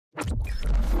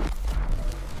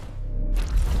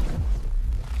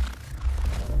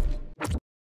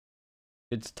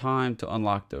It's time to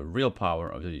unlock the real power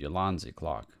of the Ulanzi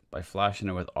clock. By flashing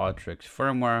it with Awtrix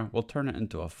firmware, we'll turn it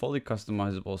into a fully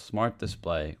customizable smart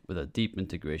display with a deep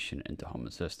integration into Home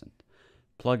Assistant.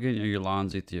 Plug in your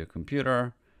Ulanzi to your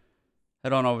computer,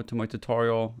 head on over to my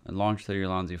tutorial and launch the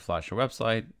Ulanzi Flasher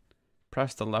website.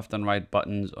 Press the left and right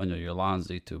buttons on your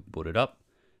Ulanzi to boot it up.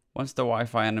 Once the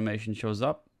Wi-Fi animation shows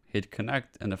up, hit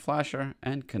connect in the flasher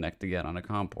and connect again on the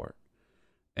COM port.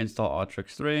 Install Awtrix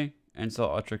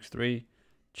 3,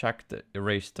 check the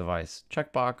erase device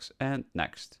checkbox and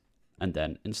next, and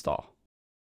then install.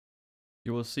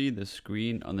 You will see the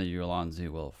screen on the Ulanzi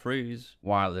will freeze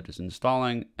while it is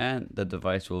installing and the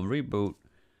device will reboot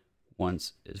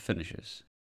once it finishes.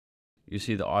 You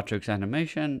see the Awtrix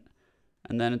animation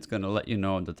and then it's going to let you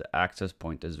know that the access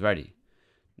point is ready.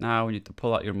 Now we need to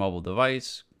pull out your mobile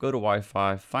device, go to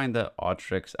Wi-Fi, find the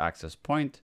Awtrix access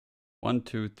point.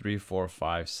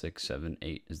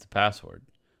 1234567 is the password.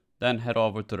 Then head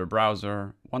over to the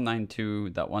browser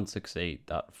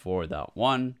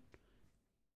 192.168.4.1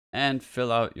 and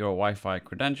fill out your Wi-Fi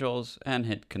credentials and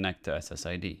hit connect to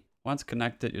SSID. Once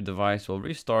connected, your device will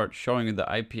restart showing you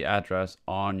the IP address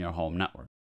on your home network.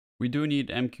 We do need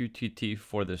MQTT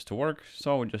for this to work,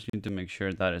 so we just need to make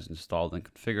sure that is installed and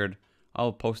configured.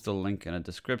 I'll post a link in a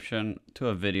description to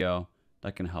a video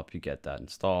that can help you get that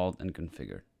installed and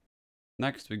configured.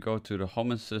 Next, we go to the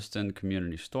Home Assistant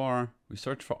community store. We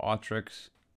search for Awtrix.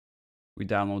 We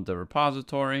download the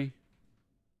repository.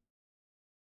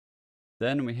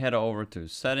 Then we head over to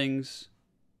Settings,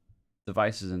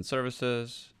 Devices and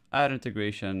Services, Add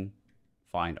Integration,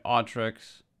 find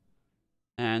Awtrix,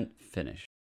 and Finish.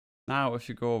 Now, if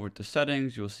you go over to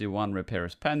Settings, you'll see one repair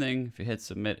is pending. If you hit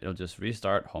Submit, it'll just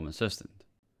restart Home Assistant.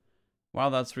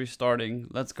 While that's restarting,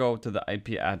 let's go to the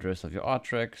IP address of your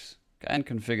Awtrix and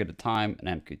configure the time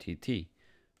and MQTT.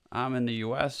 I'm in the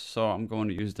US, so I'm going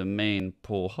to use the main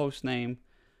pool host name,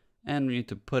 and we need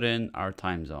to put in our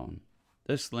time zone.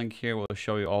 This link here will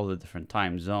show you all the different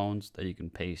time zones that you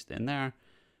can paste in there.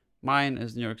 Mine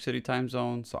is New York City time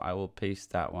zone, so I will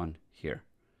paste that one here.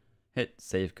 Hit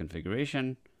Save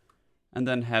Configuration, and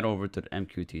then head over to the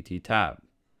MQTT tab.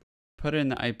 Put in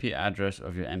the IP address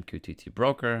of your MQTT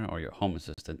broker or your Home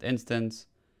Assistant instance.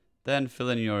 Then fill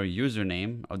in your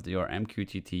username of your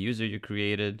MQTT user you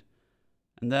created.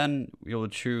 And then you will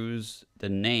choose the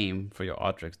name for your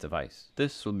Awtrix device.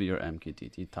 This will be your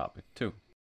MQTT topic too.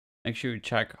 Make sure you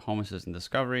check Home Assistant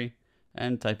Discovery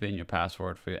and type in your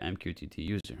password for your MQTT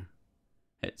user.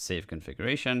 Hit Save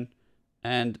Configuration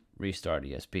and restart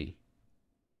ESP.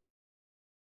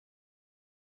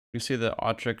 You see the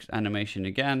Awtrix animation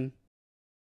again,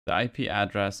 the IP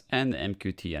address and the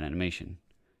MQTT animation.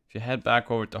 If you head back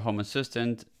over to Home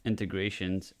Assistant,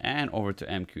 Integrations, and over to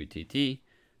MQTT, you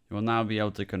will now be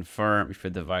able to confirm if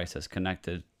your device has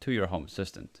connected to your Home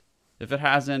Assistant. If it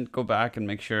hasn't, go back and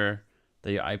make sure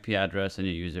that your IP address and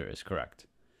your user is correct.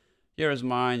 Here is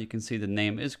mine. You can see the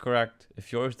name is correct.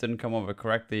 If yours didn't come over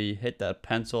correctly, hit that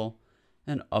pencil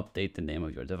and update the name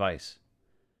of your device.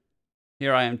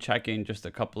 Here I am checking just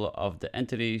a couple of the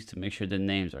entities to make sure the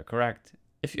names are correct.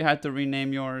 If you had to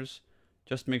rename yours,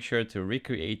 just make sure to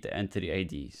recreate the entity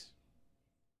IDs.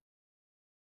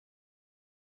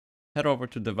 Head over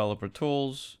to Developer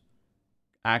Tools,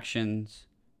 Actions,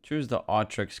 choose the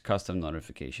Awtrix Custom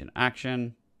Notification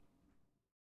action.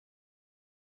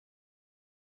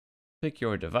 Pick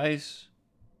your device,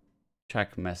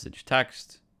 check Message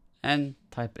Text, and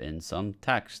type in some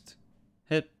text.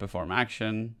 Hit Perform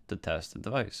Action to test the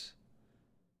device.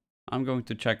 I'm going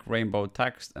to check Rainbow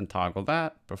Text and toggle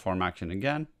that, perform action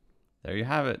again. There you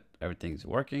have it. Everything's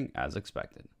working as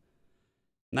expected.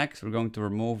 Next, we're going to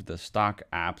remove the stock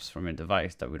apps from your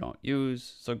device that we don't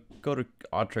use. So go to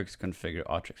Awtrix, configure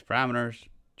Awtrix parameters,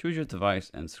 choose your device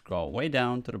and scroll way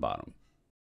down to the bottom.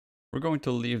 We're going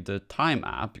to leave the time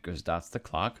app because that's the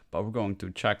clock, but we're going to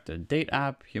check the date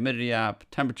app, humidity app,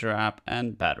 temperature app,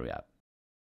 and battery app.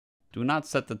 Do not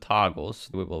set the toggles.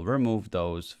 We will remove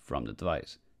those from the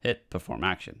device. Hit Perform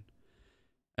Action.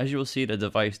 As you will see, the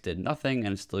device did nothing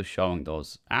and it's still showing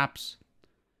those apps.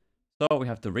 So we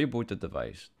have to reboot the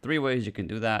device. 3 ways you can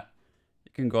do that.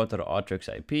 You can go to the Awtrix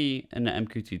IP in the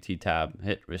MQTT tab,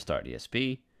 hit Restart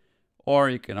ESP, or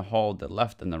you can hold the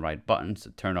left and the right buttons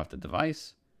to turn off the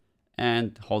device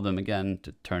and hold them again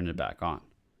to turn it back on.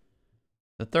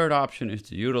 The third option is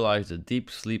to utilize the deep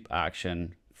sleep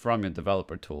action from your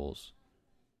developer tools.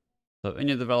 So in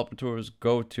your developer tools,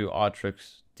 go to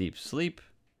Awtrix Deep Sleep,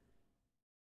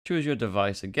 choose your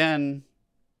device again,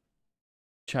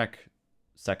 check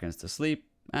seconds to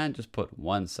sleep, and just put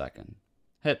 1 second.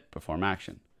 Hit Perform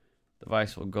Action.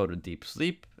 Device will go to deep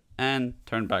sleep and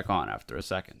turn back on after a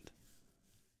second.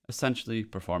 essentially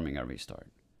performing a restart.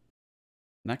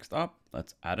 Next up,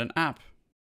 let's add an app.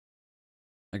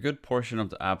 A good portion of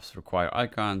the apps require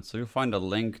icons, so you'll find a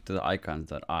link to the icons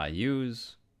that I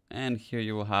use, and here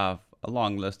you will have a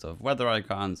long list of weather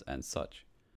icons and such.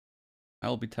 I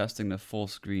will be testing the full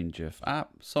screen GIF app,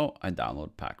 so I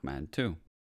download Pacman 2.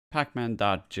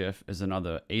 Pacman.gif is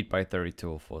another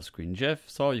 8x32 full screen GIF,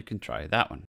 so you can try that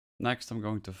one. Next, I'm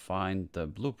going to find the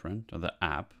blueprint of the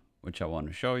app, which I want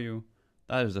to show you.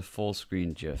 That is the full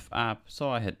screen GIF app, so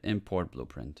I hit import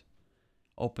blueprint.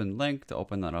 Open link to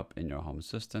open that up in your Home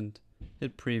Assistant,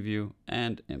 hit preview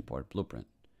and import blueprint.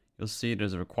 You'll see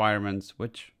there's requirements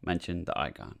which mention the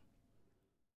icon.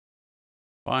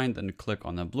 Find and click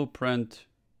on the blueprint,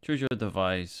 choose your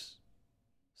device,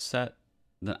 set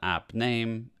the app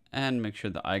name, and make sure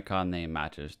the icon name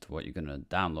matches to what you're going to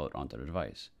download onto the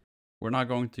device. We're not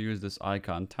going to use this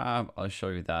icon tab, I'll show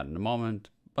you that in a moment,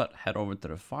 but head over to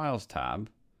the Files tab,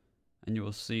 and you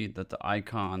will see that the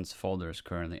icons folder is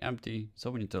currently empty, so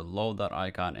we need to load that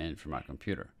icon in from our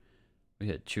computer. We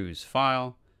hit choose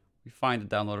file, we find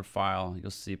the downloaded file,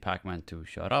 you'll see Pacman 2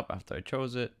 showed up after I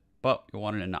chose it, but we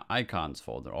want it in the icons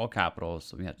folder, all capitals,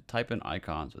 so we have to type in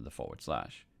icons with a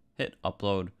 /. Hit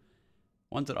upload.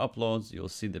 Once it uploads, you'll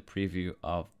see the preview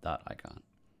of that icon.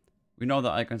 We know the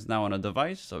icon's now on a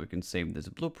device, so we can save this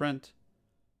blueprint.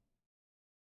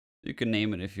 You can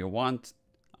name it if you want.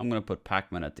 I'm going to put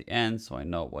Pacman at the end so I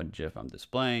know what GIF I'm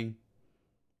displaying.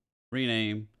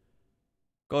 Rename.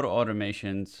 Go to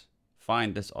automations.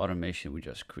 Find this automation we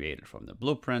just created from the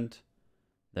blueprint.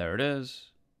 There it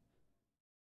is.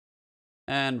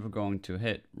 And we're going to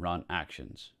hit run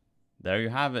actions. There you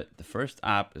have it. The first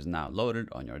app is now loaded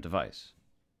on your device.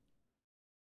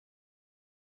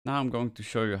 Now I'm going to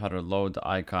show you how to load the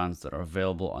icons that are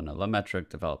available on the LaMetric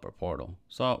developer portal.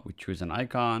 So we choose an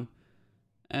icon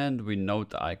and we note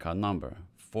the icon number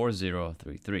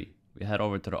 4033. We head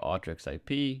over to the Awtrix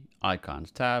IP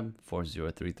icons tab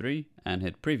 4033 and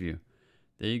hit preview.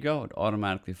 There you go, it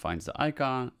automatically finds the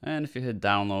icon, and if you hit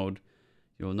download,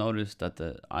 you'll notice that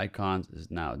the icons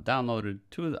is now downloaded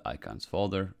to the icons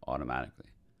folder automatically.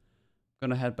 I'm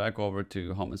going to head back over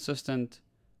to Home Assistant.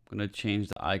 I'm going to change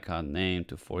the icon name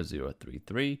to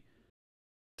 4033,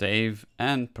 save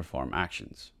and perform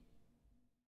actions.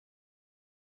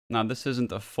 Now this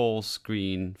isn't a full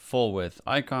screen, full width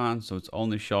icon, so it's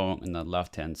only showing in the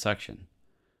left hand section.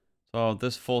 So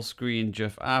this full screen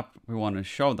GIF app, we want to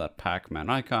show that Pacman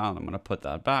icon. I'm going to put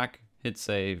that back, hit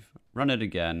save, run it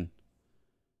again.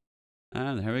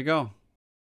 And here we go.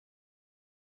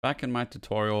 Back in my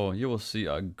tutorial, you will see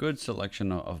a good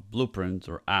selection of blueprints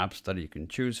or apps that you can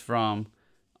choose from.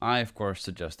 I, of course,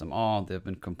 suggest them all. They've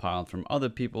been compiled from other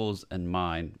people's and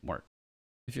mine work.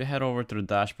 If you head over to the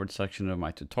dashboard section of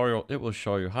my tutorial, it will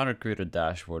show you how to create a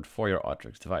dashboard for your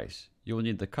Awtrix device. You will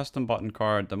need the custom button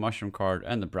card, the mushroom card,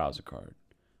 and the browser card.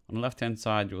 On the left hand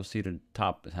side, you will see the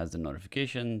top has the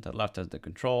notification, the left has the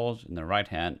controls, and the right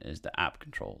hand is the app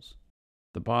controls.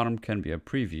 The bottom can be a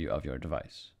preview of your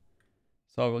device.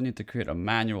 So we'll need to create a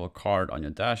manual card on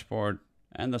your dashboard,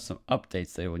 and there's some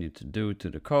updates that we'll need to do to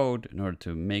the code in order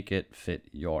to make it fit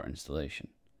your installation.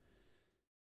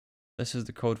 This is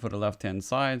the code for the left hand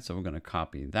side, so we're going to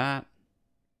copy that.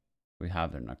 We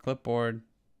have it in our clipboard.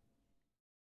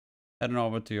 Heading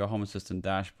over to your Home Assistant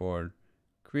dashboard,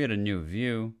 create a new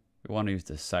view. We want to use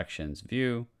the sections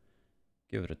view,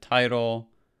 give it a title,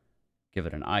 give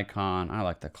it an icon. I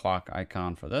like the clock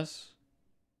icon for this.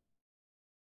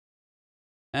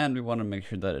 And we want to make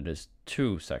sure that it is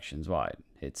 2 sections wide.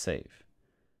 Hit save.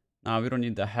 Now we don't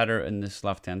need the header in this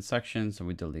left hand section, so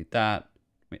we delete that.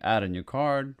 We add a new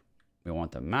card. We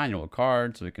want a manual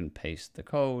card so we can paste the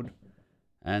code.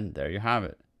 And there you have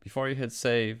it. Before you hit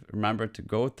save, remember to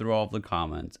go through all of the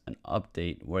comments and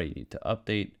update where you need to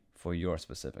update for your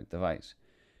specific device.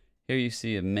 Here you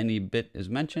see a mini bit is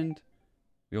mentioned.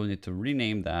 We will need to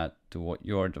rename that to what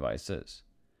your device is.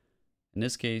 In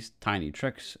this case,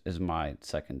 Awtrix is my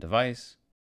second device.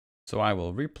 So I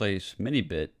will replace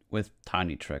minibit with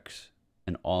Awtrix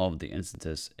in all of the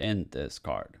instances in this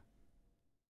card.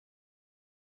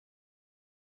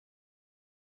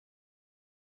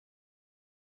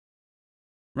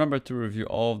 Remember to review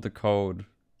all of the code.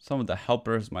 Some of the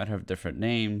helpers might have different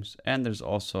names, and there's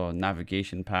also a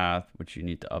navigation path which you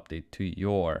need to update to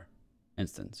your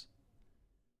instance.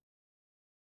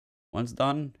 Once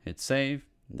done, hit save.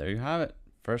 There you have it.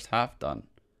 First half done.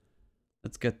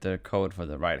 Let's get the code for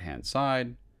the right hand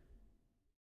side.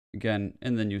 Again,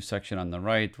 in the new section on the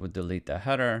right, we'll delete the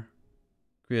header,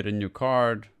 create a new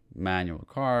card, manual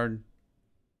card,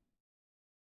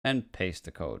 and paste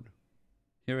the code.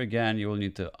 Here again, you will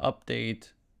need to update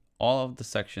all of the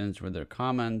sections with their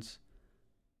comments.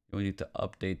 You'll need to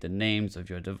update the names of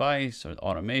your device or the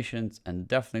automations, and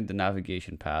definitely the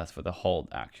navigation path for the hold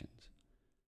actions.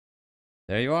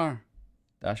 There you are.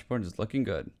 Dashboard is looking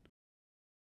good.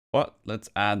 But let's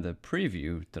add the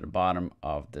preview to the bottom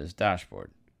of this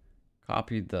dashboard.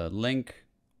 Copy the link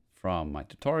from my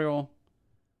tutorial.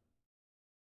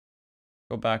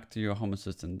 Go back to your Home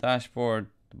Assistant dashboard,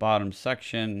 the bottom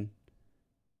section.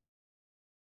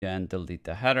 Again, delete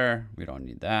the header. We don't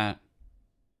need that.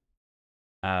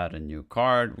 Add a new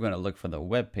card. We're going to look for the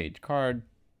web page card.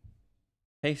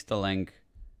 Paste the link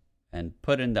and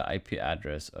put in the IP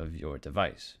address of your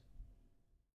device.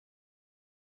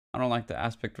 I don't like the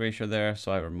aspect ratio there,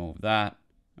 so I remove that.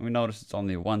 And we notice it's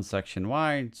only one section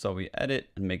wide, so we edit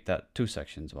and make that 2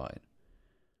 sections wide.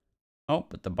 Oh,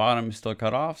 but the bottom is still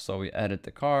cut off, so we edit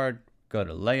the card, go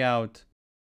to layout,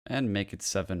 and make it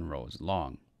 7 rows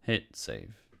long. Hit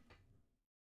save.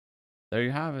 There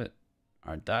you have it.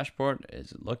 Our dashboard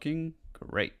is looking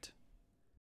great.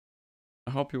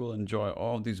 I hope you will enjoy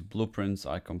all of these blueprints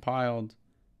I compiled.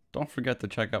 Don't forget to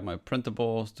check out my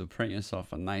printables to print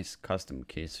yourself a nice custom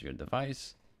case for your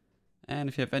device. And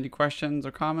if you have any questions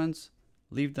or comments,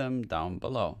 leave them down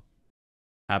below.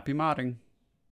 Happy modding!